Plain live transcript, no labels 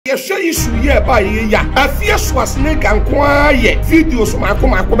ye show issue ye ba ye ya. Afia Schwarz ne kan kwa ye. Videos ma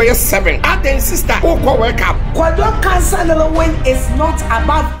be 7. Aden sister, who go wake up. Quadron cancer Lilwin is not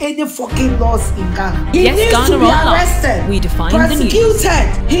above any fucking laws in Ghana. He yes, needs Ghana to be arrested. We define prosecuted.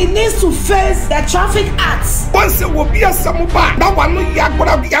 The news. He needs to face the traffic acts. Once it will be a samuba. That one no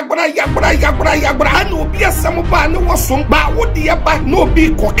yagbara. And will be a samuba no was some ba would the back no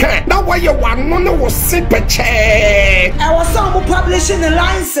be cocaine. That why you want no was simple check. I was some publishing the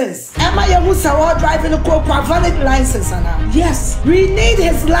license. Emma Yamusa while driving a valid license. Yes, we need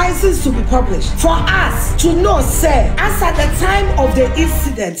his license to be published for us to know, sir, as at the time of the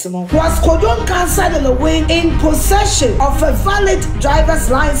incident, was Kodon Cancer Lilwin in possession of a valid driver's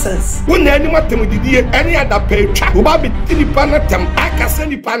license. When anyone did any other pay track, who be Tinipanetam, I can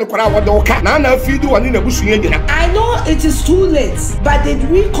send you Panakola Wadoka, Nana feed one in a bush. I know it is too late, but did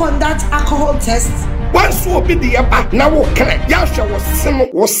we conduct alcohol tests? Once will be the back now. Can Yasha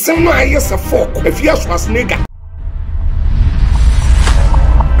was similar years a fork if yes was nigger.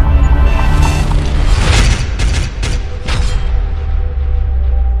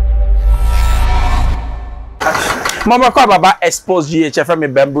 Mama kwa baba Xposed GHF me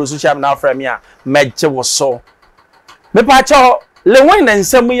bembro social now from ya medje wo so me pa cho Lilwin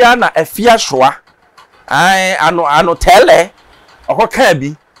Nsεmsεm ya na Afia Schwarz ai ano tele okoka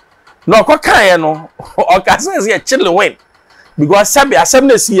bi na okoka ye no okasa se ye Lilwin because sabi asem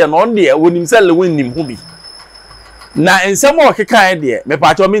na si ye no on de wonim se Lilwin nim hu bi na Nsεmsεm okeka ye de me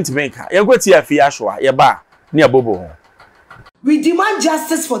pa cho me ntimenka ye kwati Afia Schwarz ye ba ne abobo ho. We demand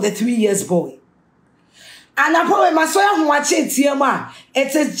justice for the 3 years boy. And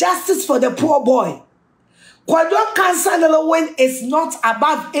it is justice for the poor boy. Quadron Cancer Lilwin is not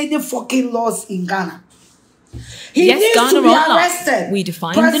above any fucking laws in Ghana. He yes, needs Ghana to be arrested, we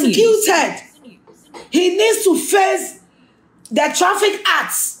define prosecuted. The news. He needs to face the traffic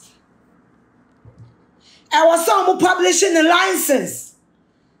acts. I was some publishing a license.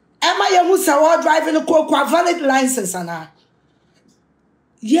 Emma Yamusa while driving a valid license.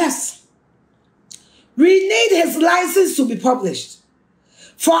 Yes. We need his license to be published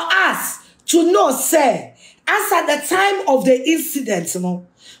for us to know, sir, as at the time of the incident,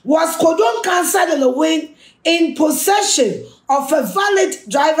 was Kodon Cancer Lilwin in possession of a valid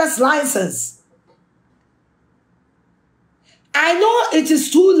driver's license. I know it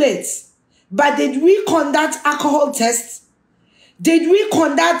is too late, but did we conduct alcohol tests? Did we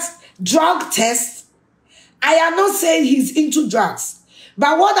conduct drug tests? I am not saying he's into drugs.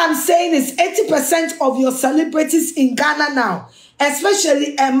 But what I'm saying is 80% of your celebrities in Ghana now,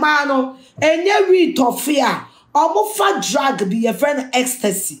 especially Emano, and every Afia, almost drug be a friend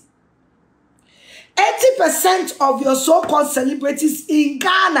ecstasy. 80% of your so-called celebrities in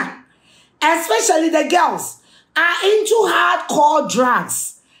Ghana, especially the girls, are into hardcore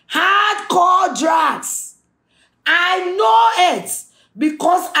drugs. Hardcore drugs. I know it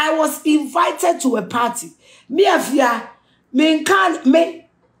because I was invited to a party. Me Afia. Men can me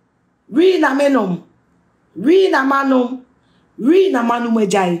rina manum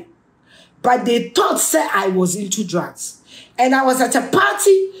ejai. But they thought say I was into drugs. And I was at a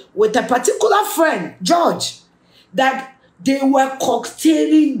party with a particular friend, George, that they were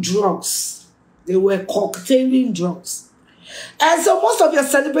cocktailing drugs. They were cocktailing drugs. And so most of your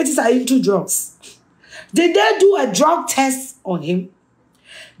celebrities are into drugs. Did they do a drug test on him?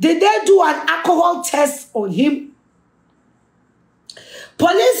 Did they do an alcohol test on him?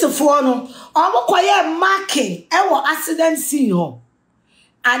 Police for no, quiet marking our accident scene.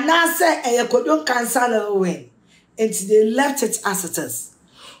 And now say a Kodon Cancer Lilwin. And they left it as it is.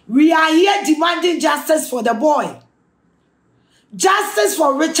 We are here demanding justice for the boy. Justice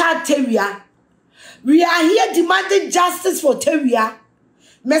for Richard Terrier. We are here demanding justice for Terrier.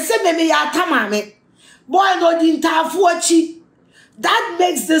 Nsεmsεm ya tamame. Boy no dintafuachi. That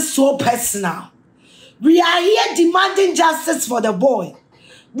makes this so personal. We are here demanding justice for the boy.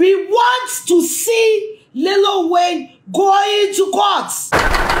 We want to see Lilwin going to court.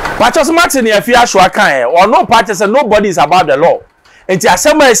 Pachos Martin Afia Schwarz kan or no party say nobody is above the law. Enti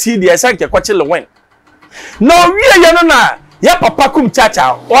asema esi de esa nke kwachi Lilwin. No wie ye no na ye papa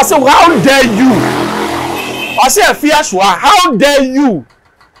Kumchacha or say how dare you? Or say Afia Schwarz how dare you?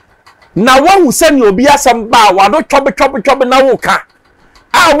 Na one who send you obi asem ba wa do chobe na wo ka.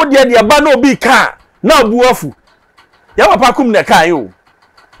 Ah wo de ba na obi ka na abuafu. Ye papa Kum na kan yo.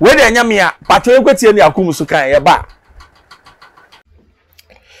 We de anyame a pato ekwetie ne akum so kan ye ba.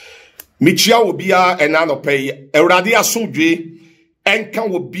 Michia obia enano pay Eurade asomdwe enka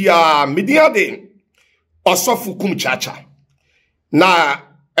obia media de osofu Kumchacha. Na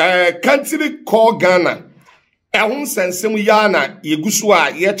country call Ghana ehun sensem ya na yegusu a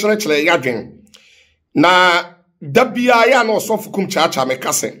ye kyerɛkyerɛ yadwen na dabia ya na osofu Kumchacha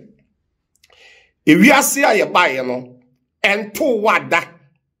mekase ewiase a ye bae no ento wada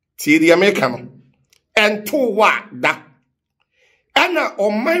tiria meka no ento wada ana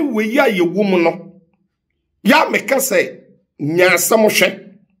oman we ya yewum no ya mekase nyasam hwe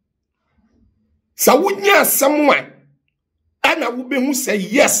sa wunya asam a ana wubehu say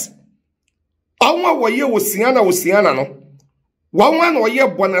yes Awa woye wosiana no. Wawa no ye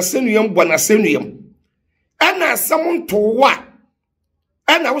bonasenuyam. Ana asam ntowa.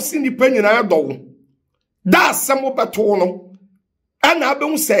 Ana wosi nipa nyina adowo. Da asam beto no. Ana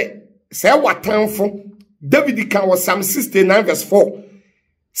abehu say watanfo. David kan was Psalm 69 verse 4.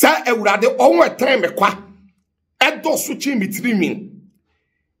 Sa ewurade onwo etan mekwa. Edo so chi mitrimin.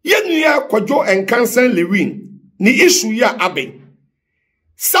 Ye nua kwadwo enkansan Lilwin. Ni issue ya abe.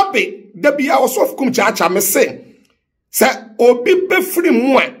 Sabe Dabia osofu Kumchacha me se obi befri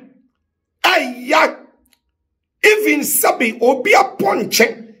mu aya even sabe obi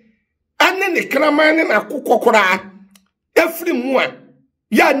aponche ane ne kraman ne akokokora efri mu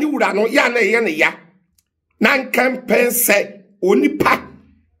ya ni wura no ya na ye ne ya na nkan pense onipa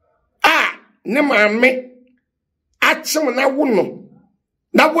ne maame achim na wono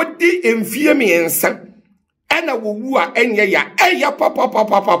na wodi emfie miensa ana wowu a enye ya eya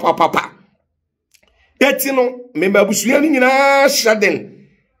papa eti no memabusua ni nyina hyaden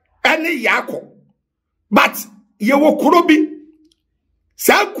ene yako but ye wo kuro bi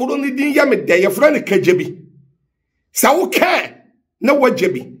sa kuro ni din ya mede ye fra ne kajebi sa wo ka na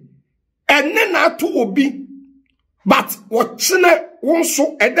wajebi ene na ato obi but wo kyene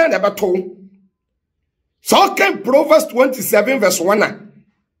wonso eda na beto so can Proverbs 27 verse 1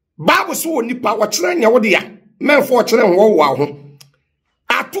 Bible so onipa wo kyene nya wo de ya men for kyene wo wo ho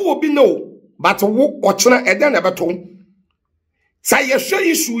ato obi no but wo ochena eda na beto sa ye hwe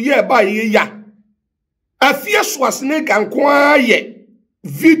isu ye ba ye ya Afia Schwarz ne ganko aye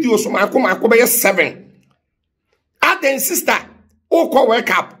videos mako be 7 aden sister o ko wake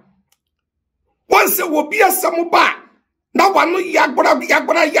up once wo bia samu ba na wano yagbara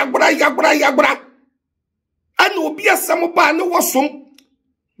ana obi asam ba ne wosom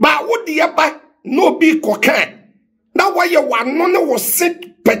ba wodi ya ba no bi kokan na waye wano ne wo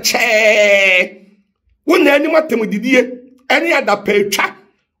sit peche wona ani matem didie ani ada petwa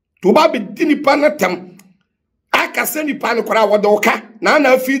to ba be dinipa na tem aka se nipa ne kora wodoka na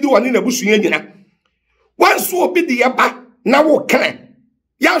na afidi woni na busunya nyina wanso obi de ya ba na wo kan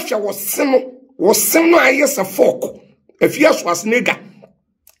ya hwe wo sem no ayesa fork Afia Schwarz nega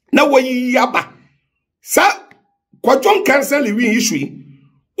na wayi ya ba sa kwajon cancel Lilwin issue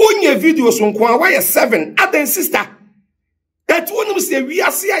onye videos nko a why 7 aden sister that wonim say we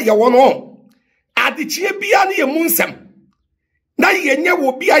ase aye wono adechie bia na ye Nsεmsɛm na ye nya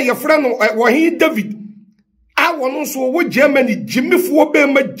wo bia ye fra no wo hin David a wono so wo Germany jimifuo be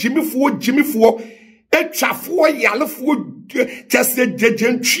ma jimifuo etwafo yalefo tese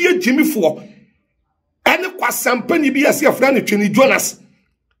jejentwie jimifuo ene kwasampani bia se fra no twini Jonas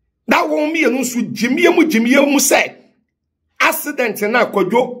da won mi enu so jimie mu say accident na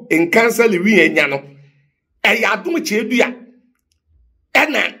kwadwo en cancer Lilwin enya no eya adom chedua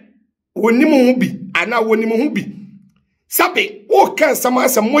ena wonimu hu bi ana wonimu hu bi sabe o kan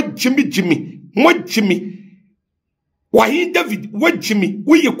samasa mo jimi wahi David wajimi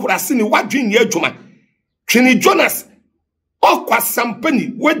wo kurase ni wadwen ya adwuma twini Jonas o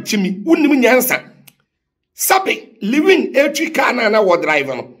kwasampani wajimi wonim nyansa sabe Lilwin etrika na wo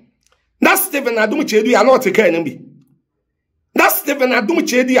driver no na Stephen adom chedua na oteka ene bi na Stephen adom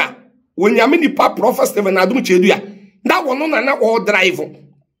chedua wonyame nipa prophet Stephen adom chedua na wono na o drive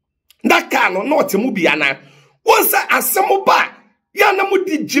na car no na otemu bia na wonsa asem ba ya na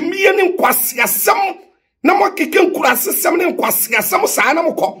mudi jimie ne nkwase asem na mo keke nkurase sem ne nkwase asem saa na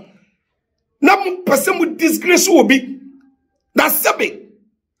mokọ na mo pese mo disgrace obi na sebe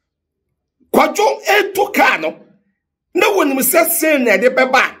kwajo etu car no na wonim sese na de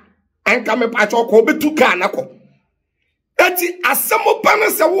beba anka me pa cho ko betu car na ko eti asem ba na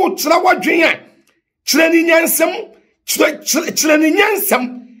se wo kyera wadwen a kyera ni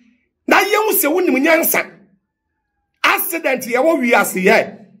Nsεmsɛm na yehu se wonim nyansa accident ye wo wiase ye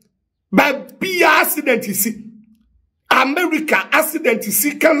ba bia accident si America accident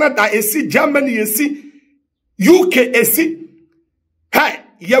si Canada esi Germany esi UK esi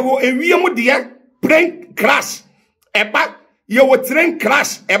ye wo ewiem de plane crash eba ye wo train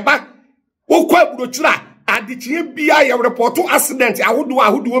crash eba wo kwa burochira adichie bia ye report accident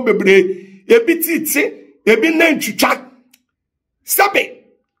ahodo bebre ebi titi ebi na ntwitwa sabe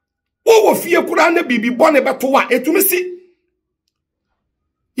wo fie kura na bibi bone beto a etumi si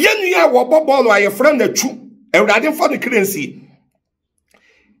yenu ya wo bobolo aye friend na tu ewrade for the currency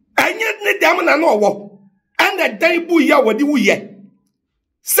anye ne dam na no wo anda dan bu ya wodi wu ye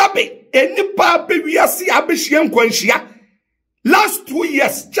sabe enipa be wiase abehie nkwanhia last 2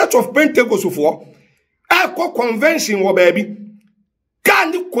 years Church of Pentecost for a convention wo baby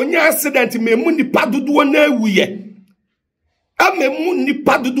kan konya accident memu nipa dodo na awuye amemu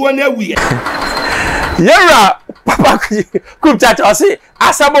nipa dodo na awuye yera papa Kumchacha o say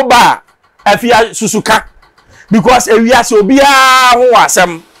asabo ba Afia susuka because ewiase obia ho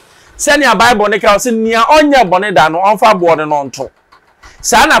asem senia Bible ne ka o say nia onya bone da no onfa bo ne no nto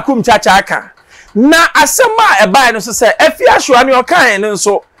sa na Kumchacha aka na asema ebae no so say Afia hwa ne okan ne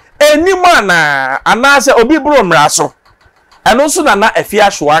nso enima na anase obi bro mra so eno so na Afia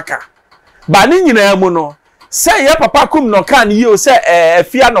hwa aka ba ni nyina mu no say ye papa kum no kan yi o say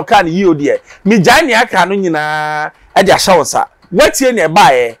Afia no kan yi o de mi jan ne aka no nyina e de ahya wosa watie ne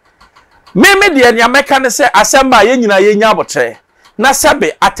ebae me de ne ameka ne say asema ye nyina ye nya abotre na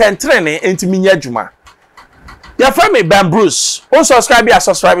sabe atentre ne entimi nya adwuma ya fa me Ben Bruce on subscribe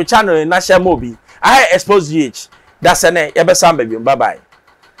channel na share mobi I Xposed that's ene ye be sam baby bye bye.